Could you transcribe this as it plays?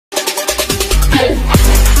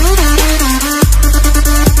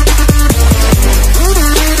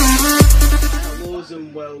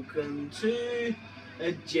to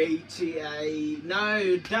a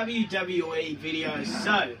WWE video.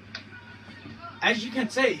 So, as you can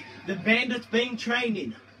see, the Bandit's been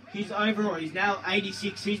training. He's overall, he's now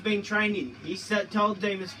 86, he's been training. He's told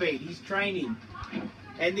demonspeed, he's training.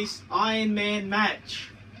 And this Iron Man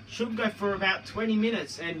match should go for about 20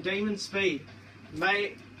 minutes, and demonspeed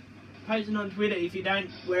may posting on Twitter, if you don't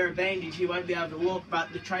wear a bandage you won't be able to walk,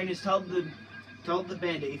 but the trainers told the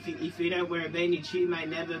bandit if you don't wear a bandage he may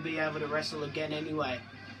never be able to wrestle again anyway.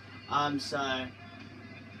 So,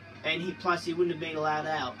 and he wouldn't have been allowed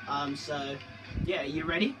out. So yeah, you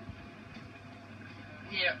ready?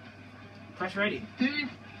 Yeah. Press ready. Dude,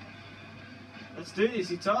 let's do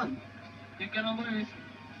this, it's on. you're gonna lose.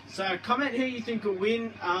 So comment who you think will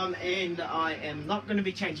win, and I am not going to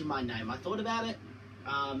be changing my name. I thought about it,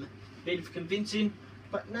 bit of convincing,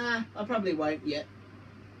 but nah, I probably won't yet.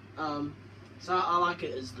 So I like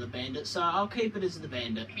it as the Bandit, so I'll keep it as the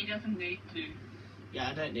Bandit. He doesn't need to.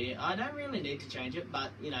 Yeah, I don't really need to change it, but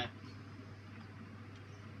you know,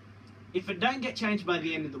 if it don't get changed by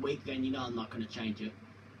the end of the week, then you know I'm not going to change it.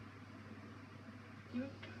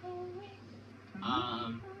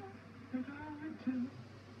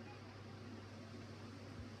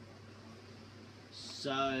 So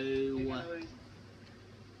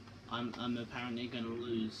I'm apparently going to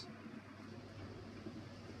lose.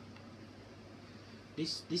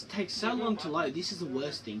 This takes so long to load. This is the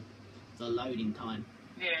worst thing, the loading time.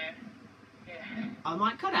 Yeah. I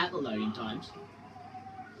might cut out the loading times.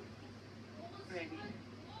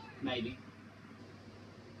 Maybe.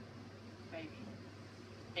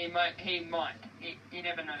 He might. You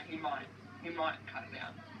never know. He might cut it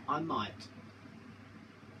out. I might.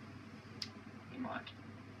 He might.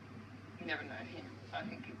 You never know him. I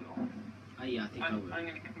think he will. Oh yeah, I think I will. I'm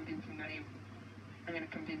going to convince him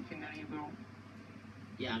that he will.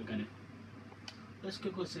 Yeah, I'm gonna. Let's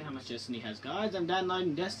quickly see how much Destiny has, guys. I'm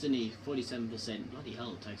downloading Destiny, 47%. Bloody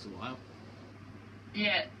hell, it takes a while.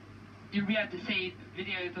 Yeah, you'll be able to see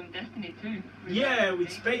videos on Destiny too. Yeah, with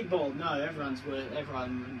Speedball. No, everyone's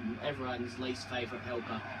least favourite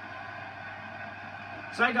helper.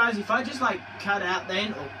 So guys, if I just like cut out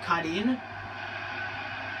then, or cut in,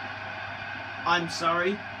 I'm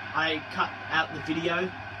sorry, I cut out the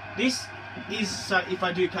video. This is, so if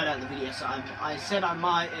I do cut out the video, so I said I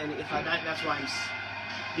might, and if I don't, that's why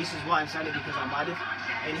this is why I'm saying it, because I might have.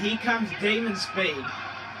 And here comes demonspeed.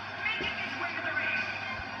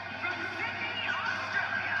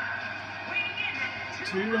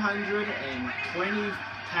 £220,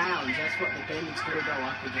 that's what the bandit's gonna go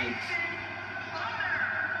up against.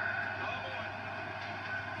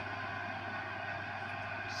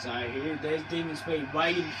 So there's demonspeed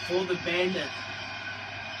waiting for the bandit.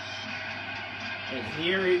 And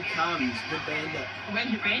here he comes, the bandit.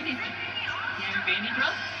 Where's the bandit? You have a bandit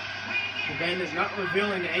drop? The bandit's not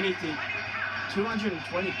revealing anything.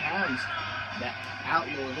 £220. That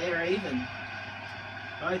outlaw there even.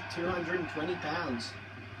 Both £220.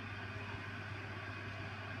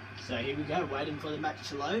 So here we go, waiting for the match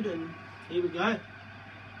to load, and here we go.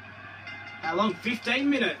 How long? 15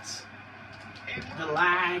 minutes. The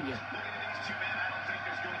lag.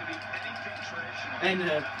 And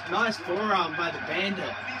a nice forearm by the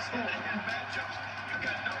bandit.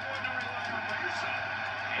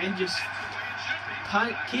 And just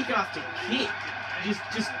kick after kick.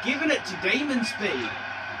 Just giving it to demonspeed.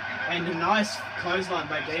 And a nice clothesline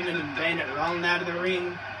by Demon, and Bandit rolling out of the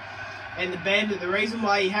ring. And the Bandit, the reason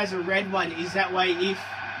why he has a red one is that way if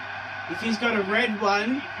he's got a red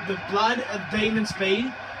one, the blood of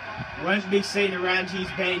demonspeed won't be seen around his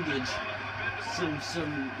bandage.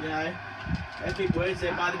 Some you know, epic words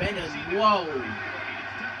there by the Bandit. Whoa.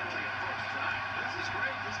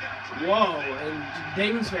 Whoa, and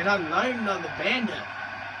demonspeed unloading on the Bandit.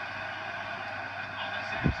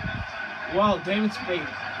 Whoa, demonspeed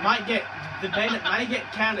the Bandit may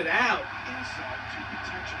get counted out.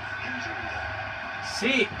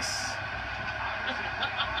 6,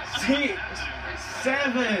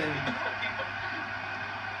 7,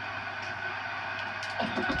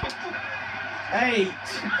 8,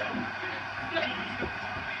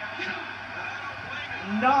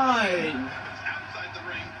 9,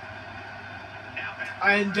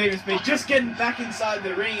 and demonspeed just getting back inside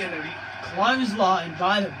the ring, and a clothesline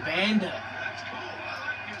by the Bandit.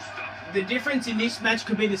 The difference in this match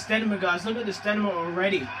could be the stamina, guys. Look at the stamina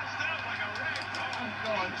already.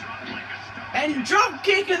 And drop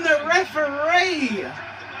kicking the referee.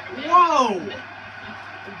 Whoa!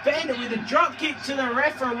 The Bandit with a drop kick to the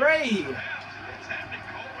referee.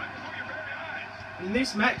 And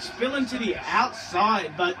this match spilling to the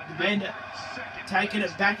outside, but the Bandit taking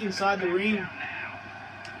it back inside the ring.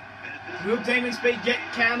 Will Demon Speed get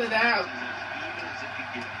counted out?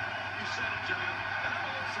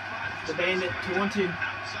 The Bandit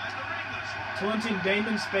taunting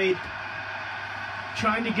Demon Speed.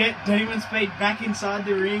 Trying to get Demon Speed back inside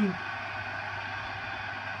the ring.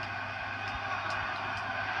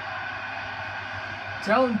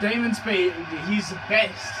 Telling Demon Speed he's the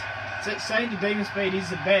best. Saying to Demon Speed he's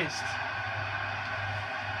the best.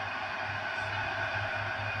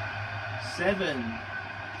 7.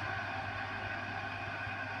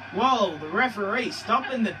 Whoa, the referee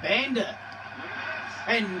stopping the Bandit.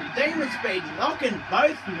 And Demon Speed knocking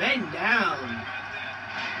both men down.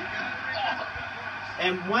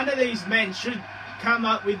 And one of these men should come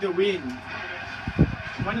up with the win.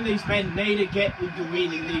 One of these men need to get with the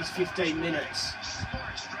win in these 15 minutes.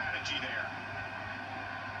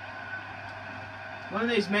 One of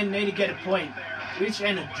these men need to get a point.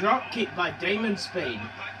 And a drop kick by Demon Speed.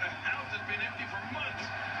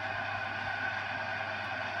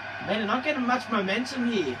 Bandit not getting much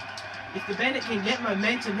momentum here. If the Bandit can get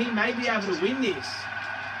momentum, he may be able to win this.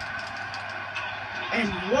 And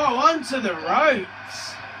whoa, onto the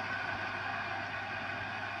ropes.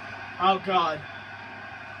 Oh God.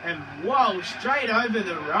 And whoa, straight over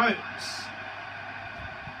the ropes.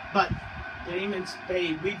 But Demon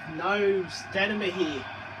Speed with no stamina here.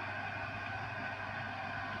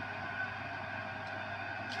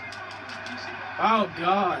 Oh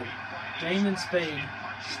God. Demon Speed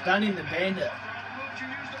stunning the Bandit.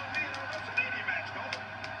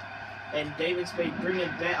 And Demon Speed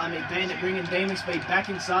Bandit bringing Demon Speed back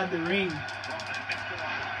inside the ring.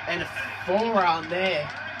 And a forearm there.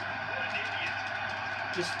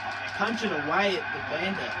 Just punching away at the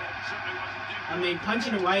Bandit.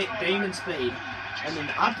 Punching away at Demon Speed. And an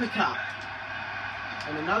uppercut.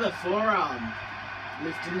 And another forearm.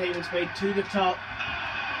 Lifting Demon Speed to the top.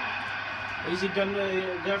 Is he going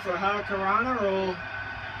to go for a Hurricanrana or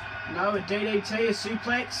no, a DDT, a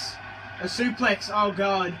suplex? A suplex, oh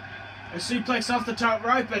God. A suplex off the top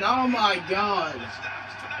rope and oh my God.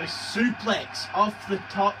 A suplex off the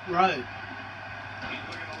top rope.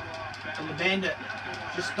 And the Bandit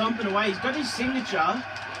just stomping away. He's got his signature.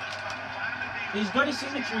 He's got his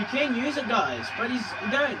signature. He can use it, guys. But he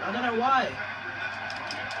don't. I don't know why.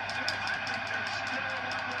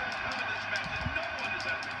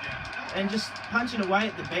 And just punching away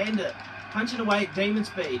at the Bandit. Punching away at Demon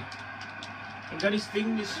Speed. And got his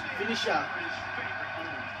finisher.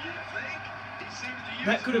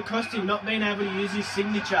 That could have cost him not being able to use his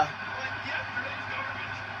signature.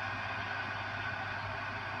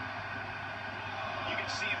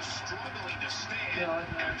 No.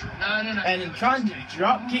 And trying to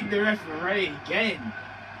drop kick the referee again.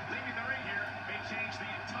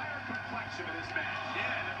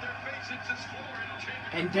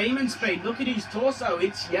 And Demon Speed, look at his torso,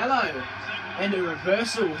 it's yellow. And a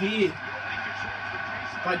reversal here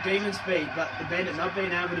by Demon Speed, but the Bandit not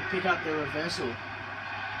being able to pick up the reversal.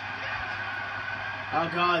 Oh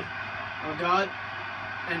God. Oh God.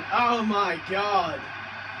 And oh my God.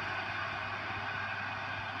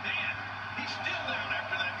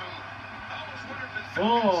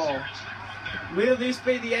 Oh. Will this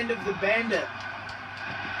be the end of the Bandit?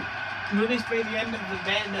 Will this be the end of the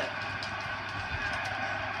Bandit?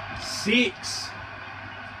 6.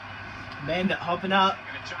 Bandit hopping up.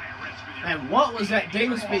 And what was that?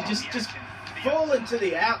 Demon Speed just falling to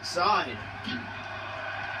the outside.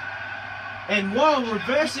 And whoa,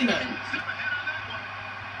 reversing it.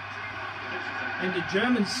 And a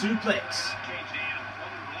German suplex.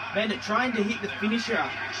 Bandit trying to hit the finisher.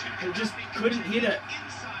 But just couldn't hit it.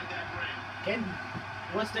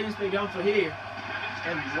 What's Demon Speed going for here?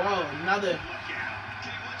 And whoa, another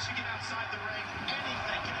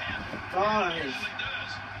 5.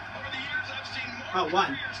 Oh,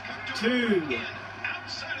 1, 2,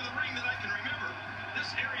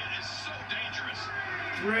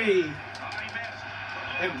 3.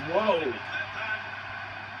 And whoa.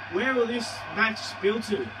 Where will this match spill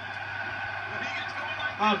to?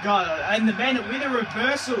 Oh God, and the Bandit with a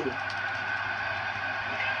reversal.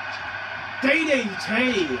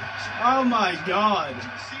 DDT. Oh my God.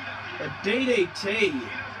 A DDT.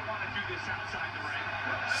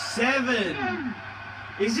 7.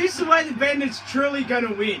 Is this the way the Bandit's truly going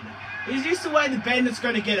to win? Is this the way the Bandit's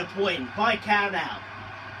going to get a point by count out?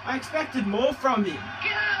 I expected more from him.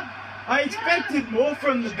 I expected more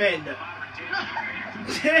from the Bandit.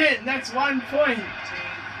 That's 1 point.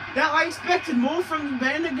 Now, I expected more from the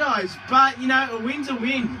Bandit, guys. But, you know, a win's a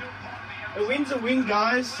win. A win's a win,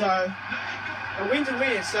 guys. So, a win's a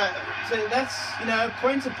win. So that's, you know,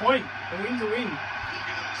 point's a point. A win's a win.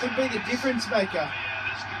 Could be the difference maker.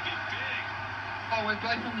 Oh Oh, we're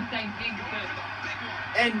both on the same thing, good.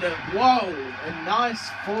 And whoa, a nice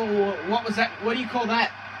full. What was that? What do you call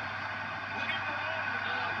that?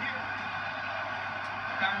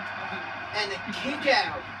 And a kick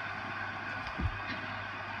out.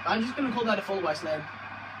 I'm just gonna call that a fall away slam.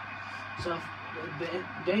 So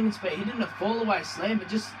demonspeed hitting a fall away slam, but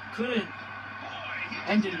just couldn't.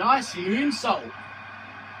 And a nice moonsault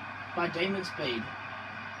by demonspeed.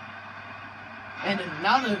 And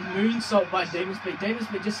another moonsault by demonspeed.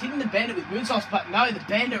 Demonspeed just hitting the bandit with moonsaults, but no, the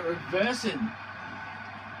bandit reversing.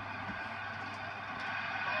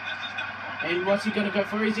 And what's he going to go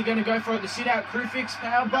for? Is he going to go for the sit-out crucifix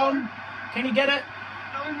power bomb? Can he get it?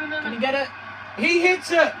 No. Can he get it? He hits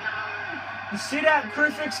it! The sit-out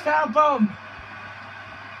crucifix power bomb.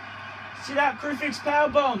 Sit-out crucifix power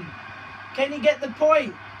bomb. Can he get the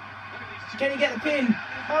point? Can he get the pin?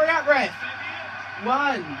 Hurry up, ref.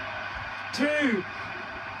 1, 2.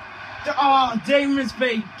 Oh,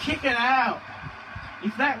 demonspeed kicking out.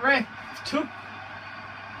 If that ref took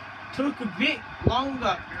a bit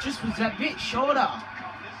longer, just was a bit shorter.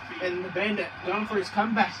 And the bandit going for his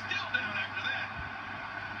comeback.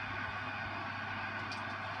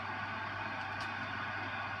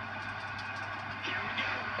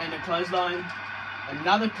 And a clothesline.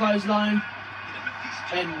 Another clothesline.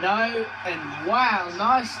 And no, and wow,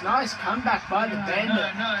 nice comeback by the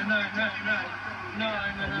bandit. No.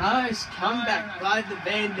 Nice comeback by the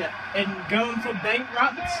bandit. And going for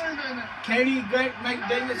bankrupt. Can he make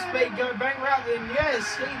demonspeed go bankrupt? And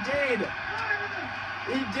yes, he did.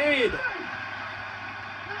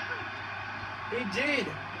 He did.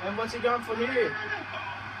 And what's he going for here?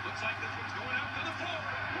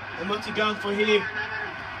 And what's he going for here?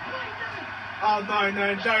 Oh, no,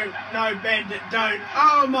 don't. No, bandit, don't.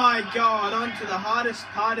 Oh, my God. Onto the hardest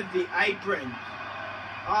part of the apron.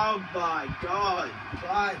 Oh, my God.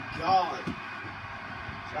 My God.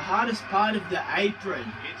 The hardest part of the apron.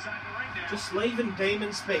 Just leaving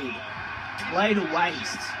demonspeed. Lay to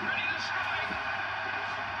waste.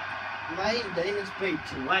 Laying demonspeed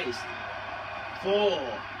to waste. 4.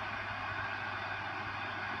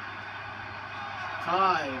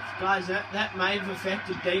 5. Guys, that may have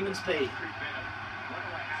affected demonspeed.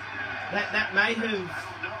 That may have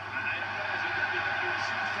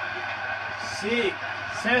 6,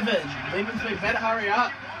 7. Demonspeed better hurry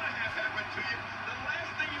up.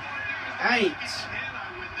 8.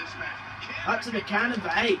 Up to the count of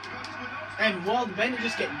 8. And while the bandit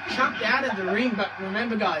just getting chucked out of the ring, but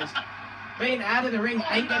remember guys, being out of the ring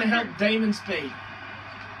ain't gonna help demonspeed.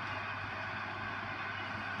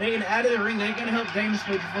 Being out of the ring ain't gonna help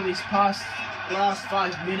demonspeed for these last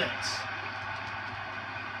 5 minutes.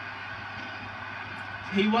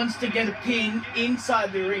 He wants to get a pin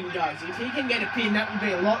inside the ring, guys. If he can get a pin, that would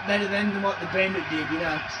be a lot better than what the bandit did, you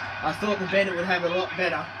know. I thought the bandit would have a lot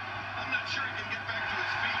better.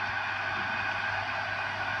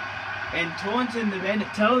 And taunting the bandit,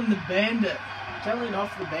 telling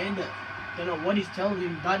off the bandit. Don't know what he's telling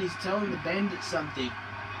him, but he's telling the bandit something.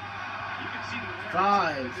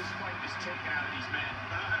 5.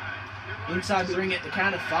 Inside the ring at the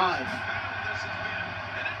count of 5.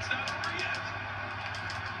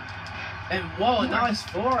 And whoa, a nice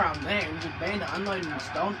forearm there. It was a bandit unloading the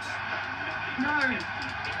stomps. No.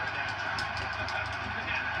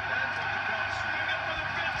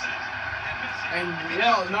 And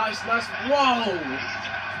whoa, nice. Whoa!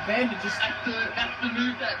 Bandit just. That's the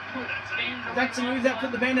move that put bandit. That's the move that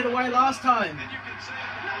put the bandit away last time.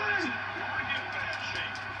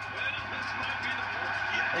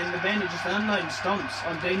 And the bandit just unloading stomps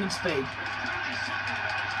on demonspeed.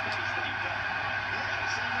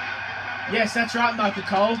 Yes, that's right, Michael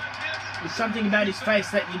Cole. There's something about his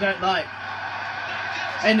face that you don't like.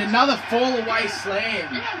 And another fall away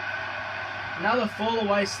slam. Another fall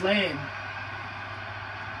away slam.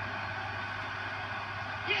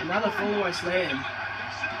 Another fall away slam.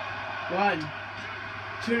 1,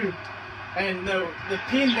 2, and the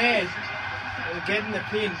pin there. We're getting the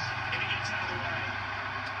pin.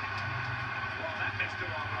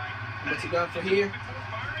 What's he going for here?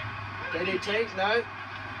 DDT? No.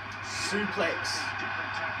 Suplex.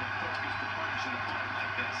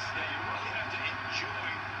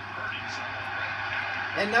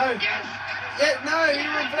 And no. Yeah, no, he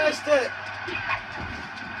reversed it.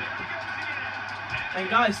 And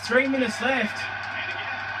guys, 3 minutes left.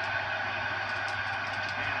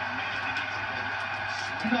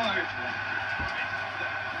 No.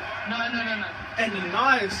 And a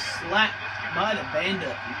nice slap by the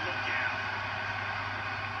bandit.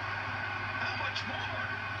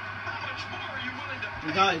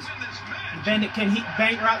 And guys, the bandit can hit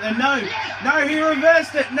bank right there. No, he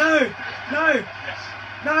reversed it. No, No!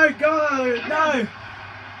 No, go! No!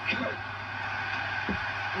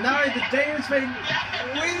 No, the Demon's been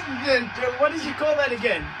with the... What does you call that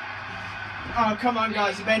again? Oh, come on,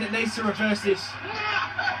 guys. The Bandit needs to reverse this.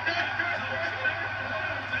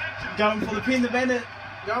 Going for the pin, the Bandit.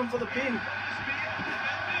 Going for the pin.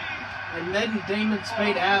 And then Demon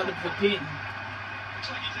Speed out of the pin.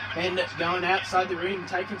 Bandit going outside the ring,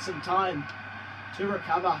 taking some time to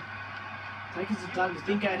recover. Taking some time to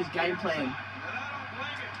think out his game plan.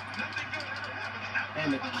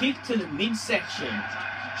 And a kick to the midsection.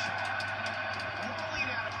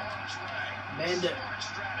 Bandit.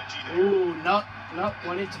 Ooh, not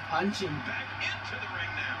wanting to punch him.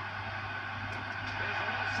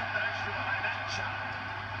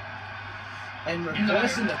 And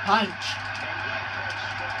reversing the punch.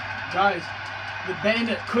 Guys, the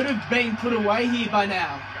Bandit could have been put away here by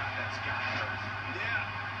now.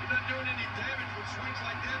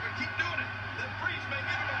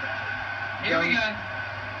 Here we go.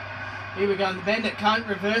 Here we go, and the Bandit can't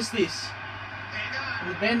reverse this.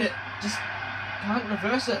 And the Bandit just can't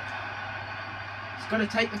reverse it. He's got to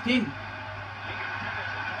take the pin.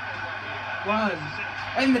 One.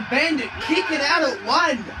 And the Bandit kicking out at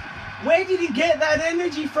one. Where did he get that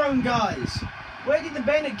energy from, guys? Where did the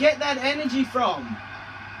Bandit get that energy from?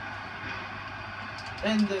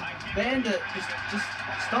 And the Bandit just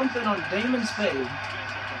stomping on Demon Speed.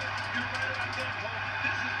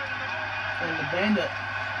 And the Bandit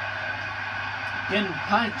getting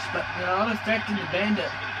punched, but they're not affecting the Bandit.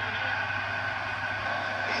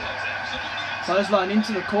 Clothesline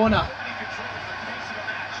into the corner.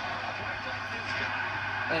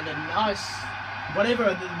 And a nice, whatever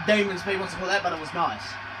the Demon Speed wants to call that, but it was nice.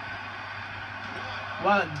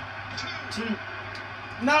 1, 2.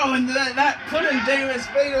 No, and that putting Demon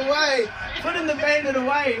Speed away. Putting the Bandit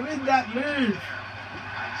away with that move.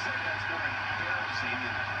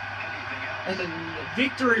 And a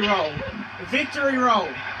victory roll. A victory roll.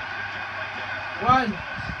 1,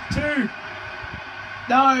 2.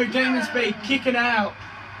 No, Demon Speed kicking out.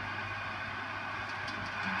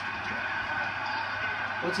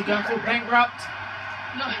 What's he going for? Bankrupt?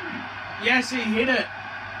 No. Yes, he hit it.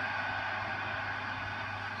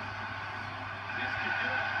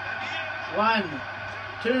 One,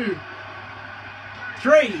 2,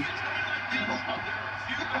 3.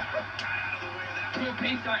 2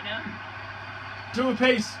 apiece right now. 2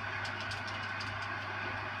 apiece.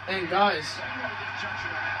 And guys,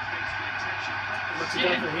 what's he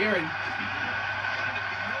going for hearing?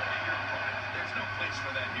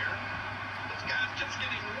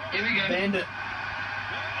 Here we go. Bandit.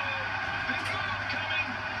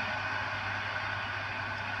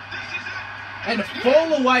 And a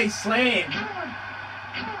fall away slam. Come on.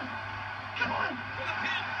 Come on.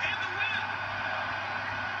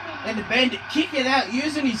 And the Bandit kicking out,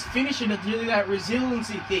 using his finisher to do that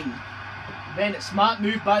resiliency thing. Bandit, smart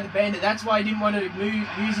move by the Bandit. That's why he didn't want to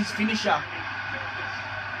use his finisher.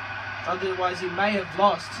 Otherwise he may have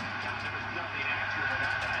lost.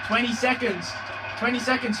 20 seconds. 20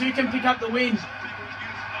 seconds. Who can pick up the win?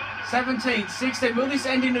 17, 16. Will this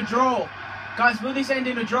end in a draw? Guys, will this end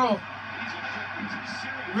in a draw?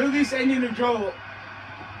 Will this end in a draw?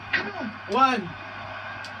 1,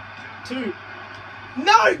 2.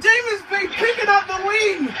 No! Demon's been picking up the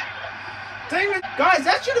win! Guys,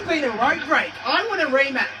 that should have been a rope break. I want a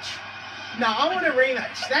rematch. No, I want a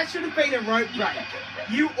rematch. That should have been a rope break.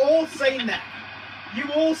 You all seen that. You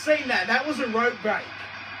all seen that. That was a rope break.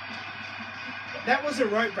 That was a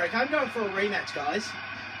rope break. I'm going for a rematch, guys.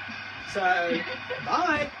 So,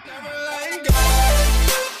 bye.